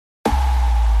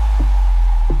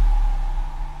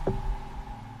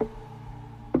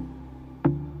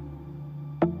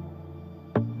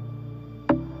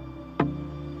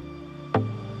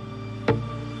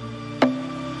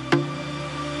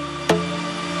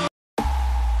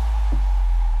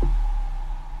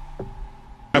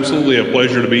Absolutely a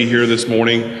pleasure to be here this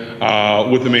morning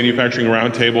with the Manufacturing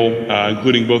Roundtable,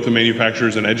 including both the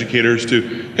manufacturers and educators,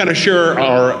 to kind of share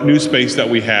our new space that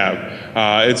we have.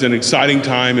 It's an exciting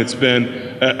time. It's been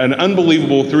an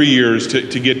unbelievable 3 years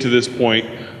to get to this point.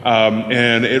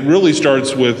 And it really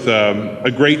starts with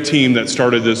a great team that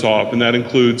started this off, and that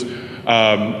includes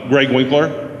Greg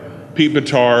Winkler, Pete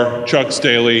Bitar, Chuck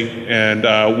Staley,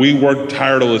 and we worked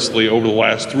tirelessly over the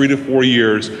last 3 to 4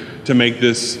 years to make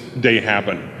this day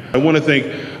happen. I want to thank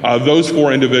those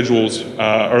three individuals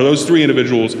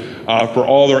for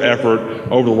all their effort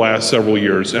over the last several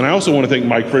years. And I also want to thank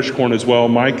Mike Frischkorn as well.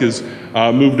 Mike has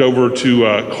moved over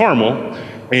to Carmel,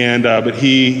 and but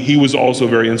he was also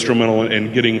very instrumental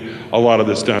in getting a lot of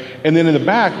this done. And then in the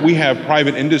back, we have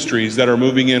private industries that are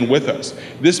moving in with us.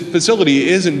 This facility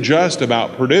isn't just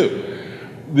about Purdue.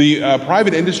 The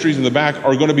private industries in the back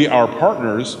are going to be our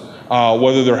partners,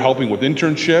 whether they're helping with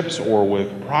internships or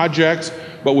with projects.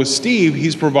 But with Steve,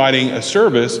 he's providing a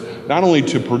service not only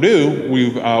to Purdue.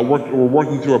 We're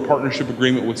working through a partnership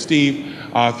agreement with Steve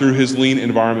through his Lean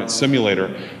Environment Simulator,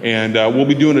 and we'll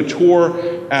be doing a tour.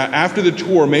 After the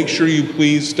tour, make sure you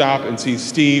please stop and see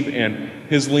Steve and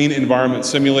his Lean Environment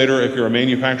Simulator. If you're a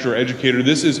manufacturer or educator,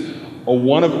 this is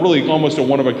almost a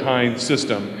one-of-a-kind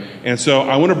system. And so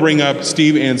I want to bring up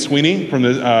Steve Ann Sweeney from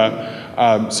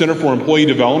the Center for Employee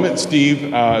Development.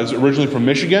 Steve is originally from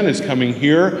Michigan, is coming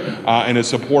here and is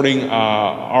supporting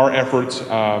our efforts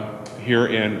here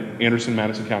in Anderson,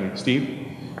 Madison County. Steve?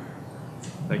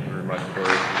 Thank you very much,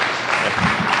 Corey.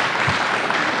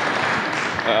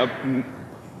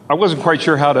 I wasn't quite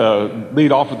sure how to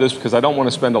lead off with this because I don't want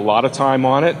to spend a lot of time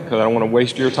on it because I don't want to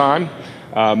waste your time.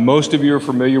 Most of you are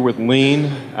familiar with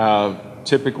Lean,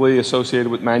 typically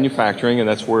associated with manufacturing, and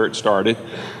that's where it started,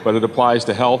 but it applies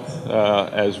to health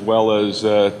as well as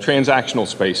transactional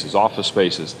spaces, office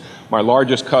spaces. My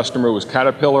largest customer was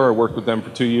Caterpillar. I worked with them for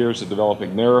 2 years at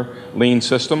developing their Lean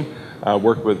system. I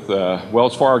worked with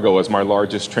Wells Fargo as my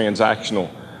largest transactional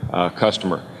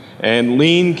customer. And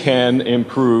Lean can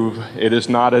improve. It is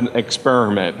not an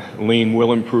experiment. Lean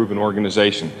will improve an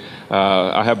organization.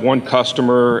 I have one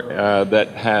customer that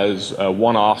has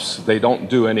one-offs. They don't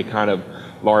do any kind of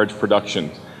large production.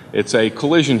 It's a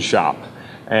collision shop,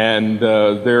 and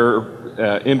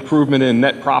their improvement in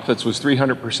net profits was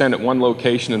 300% at one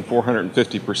location and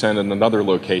 450% in another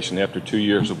location after 2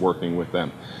 years of working with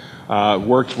them.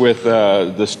 Worked with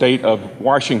the state of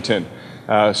Washington.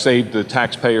 Saved the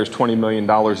taxpayers $20 million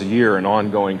a year in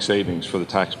ongoing savings for the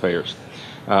taxpayers.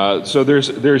 So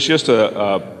there's just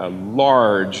a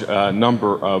large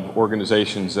number of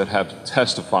organizations that have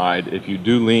testified if you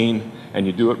do Lean and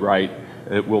you do it right,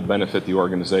 it will benefit the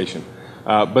organization.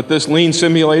 But this Lean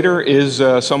simulator is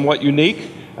somewhat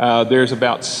unique. There's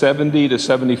about 70 to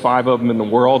 75 of them in the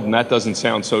world, and that doesn't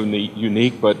sound so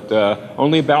unique, but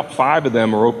only about 5 of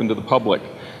them are open to the public.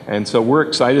 And so we're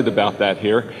excited about that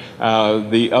here.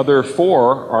 The other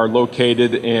 4 are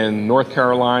located in North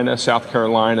Carolina, South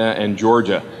Carolina, and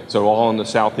Georgia, so all in the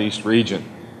Southeast region.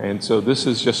 And so this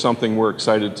is just something we're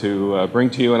excited to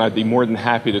bring to you, and I'd be more than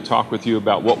happy to talk with you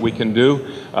about what we can do.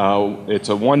 It's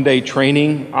a one-day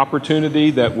training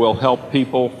opportunity that will help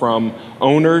people from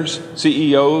owners,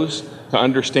 CEOs, to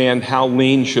understand how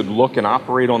Lean should look and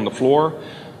operate on the floor,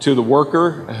 to the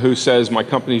worker who says, my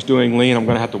company's doing Lean, I'm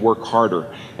going to have to work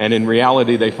harder. And in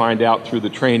reality, they find out through the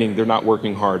training they're not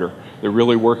working harder. They're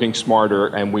really working smarter,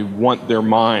 and we want their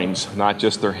minds, not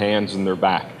just their hands and their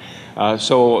back.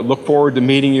 So look forward to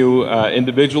meeting you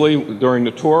individually during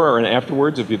the tour and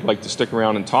afterwards if you'd like to stick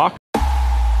around and talk.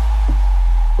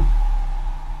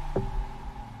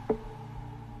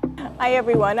 Hi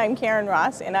everyone, I'm Karen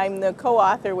Ross, and I'm the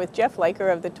co-author with Jeff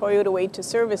Leiker of the Toyota Way to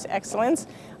Service Excellence.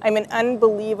 I'm an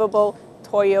unbelievable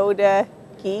Toyota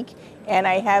geek, and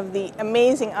I have the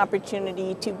amazing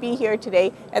opportunity to be here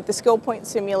today at the Skill Point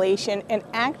Simulation and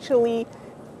actually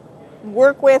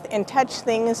work with and touch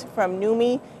things from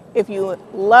NUMMI. If you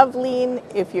love Lean,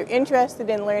 if you're interested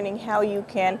in learning how you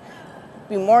can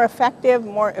be more effective,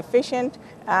 more efficient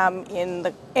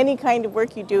in any kind of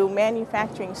work you do,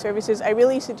 manufacturing services, I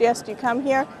really suggest you come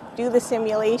here, do the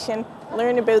simulation,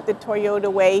 learn about the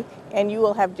Toyota Way, and you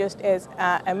will have just as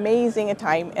amazing a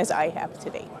time as I have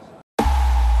today.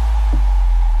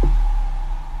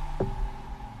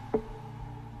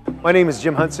 My name is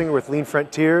Jim Hunsinger with Lean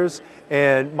Frontiers,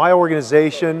 and my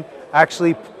organization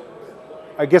actually,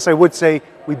 I guess I would say,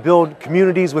 we build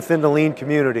communities within the Lean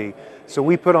community. So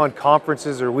we put on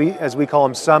conferences, or as we call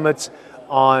them, summits,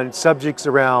 on subjects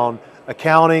around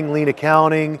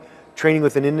accounting, training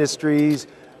within industries,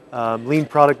 Lean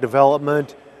product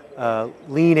development,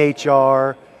 Lean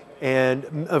HR,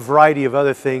 and a variety of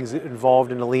other things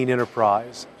involved in a lean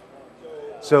enterprise.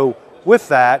 So with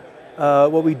that,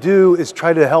 what we do is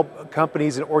try to help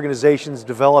companies and organizations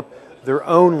develop their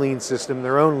own lean system,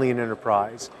 their own lean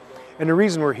enterprise. And the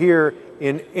reason we're here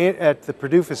at the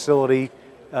Purdue facility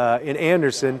in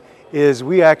Anderson is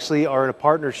we actually are in a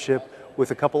partnership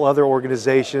with a couple other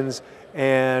organizations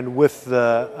and with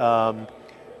the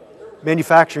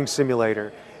manufacturing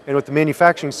simulator. And what the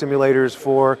manufacturing simulator is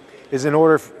for is in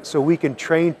order so we can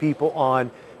train people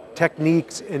on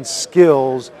techniques and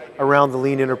skills around the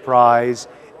lean enterprise,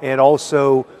 and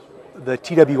also the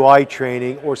TWI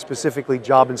training, or specifically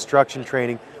job instruction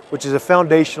training, which is a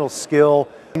foundational skill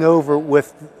over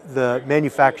with the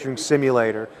manufacturing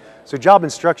simulator. So job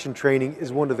instruction training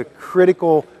is one of the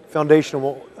critical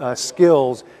foundational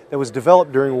skills that was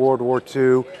developed during World War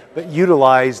II, but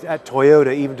utilized at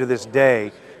Toyota even to this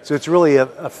day. So it's really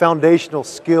a foundational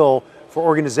skill for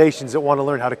organizations that want to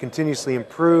learn how to continuously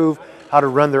improve, how to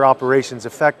run their operations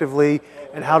effectively,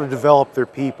 and how to develop their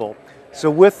people. So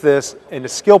with this, in the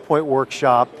Skill Point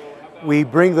workshop, we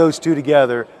bring those two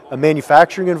together: a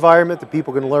manufacturing environment that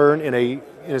people can learn in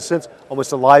a sense,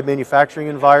 almost a live manufacturing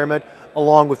environment,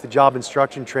 along with the job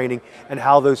instruction training and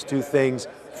how those two things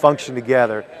function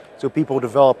together. So people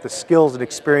develop the skills and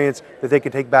experience that they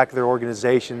can take back to their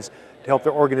organizations to help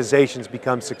their organizations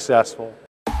become successful.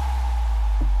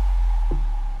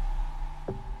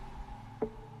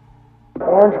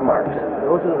 Orange marks,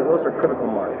 those are critical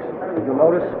marks. You'll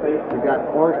notice we've got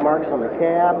orange marks on the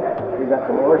cab, we've got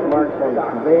some orange marks on the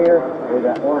conveyor, we've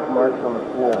got orange marks on the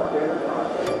floor.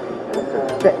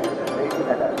 It's fixed.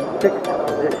 That's a fixed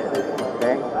position,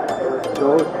 okay?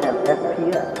 Those have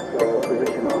FPS,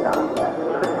 position stop.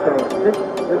 So this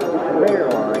conveyor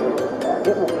line,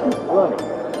 it will keep running,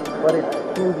 but it's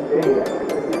in the index,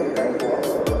 okay?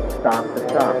 Stop to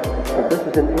stop. So this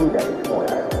is an index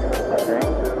point, okay?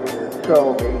 So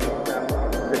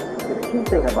the key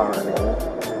thing about it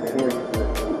is,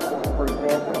 for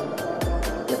example,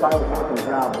 if I was working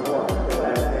job one,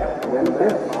 when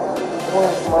this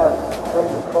orange mark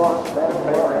comes across that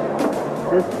line,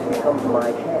 this becomes my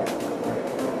cab.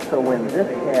 So when this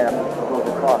cab goes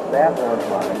across that orange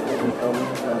line, it becomes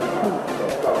a two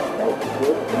cab.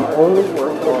 You only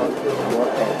work on your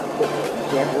cab. You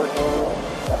can't work on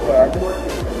a cab.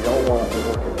 You don't want to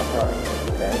work at the time.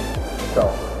 Okay? So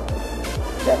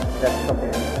that's something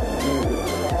really.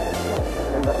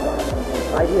 And the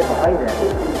idea behind that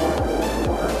is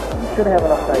you should have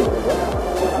enough time to do it.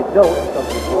 If you don't,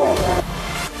 something's wrong.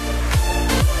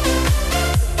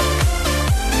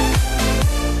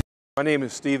 My name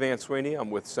is Steve Answini.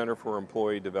 I'm with Center for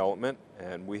Employee Development,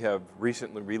 and we have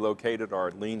recently relocated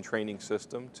our lean training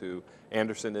system to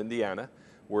Anderson, Indiana.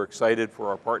 We're excited for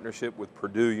our partnership with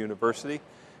Purdue University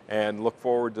and look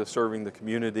forward to serving the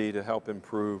community to help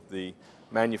improve the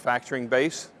manufacturing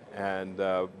base and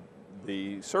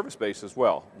the service base as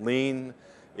well. Lean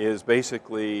is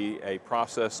basically a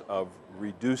process of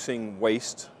reducing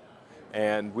waste,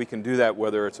 and we can do that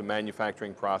whether it's a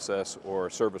manufacturing process or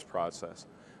a service process.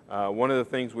 One of the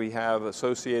things we have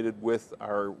associated with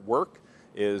our work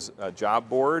is a job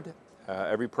board.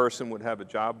 Every person would have a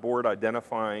job board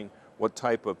identifying what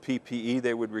type of PPE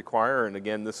they would require, and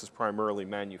again, this is primarily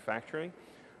manufacturing.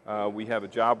 We have a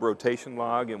job rotation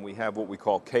log, and we have what we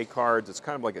call K-cards. It's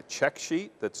kind of like a check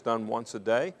sheet that's done once a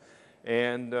day.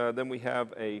 And then we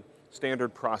have a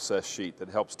standard process sheet that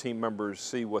helps team members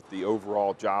see what the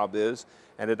overall job is.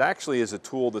 And it actually is a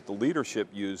tool that the leadership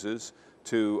uses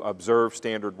to observe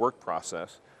standard work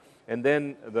process. And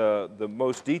then the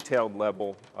most detailed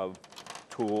level of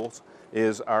tools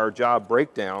is our job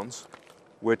breakdowns,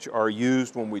 which are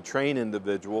used when we train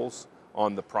individuals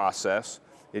on the process.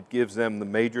 It gives them the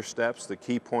major steps, the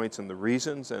key points, and the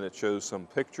reasons, and it shows some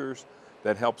pictures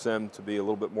that helps them to be a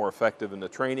little bit more effective in the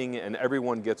training, and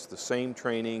everyone gets the same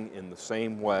training in the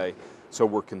same way, so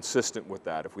we're consistent with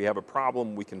that. If we have a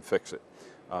problem, we can fix it.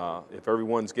 If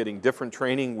everyone's getting different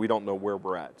training, we don't know where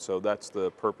we're at. So that's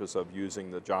the purpose of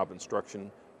using the job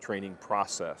instruction training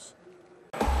process.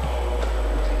 We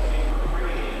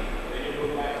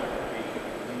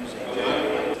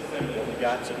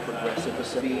got some progressive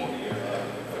speed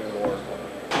for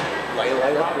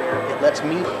right up there. It lets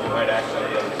me right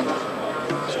actually.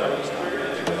 The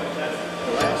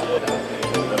last one,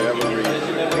 whatever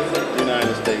reason,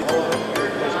 United States.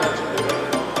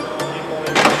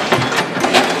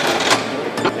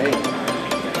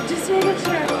 Just making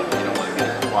sure. You don't want to get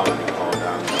quality called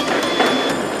out.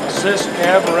 Assist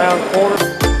cab around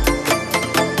corner.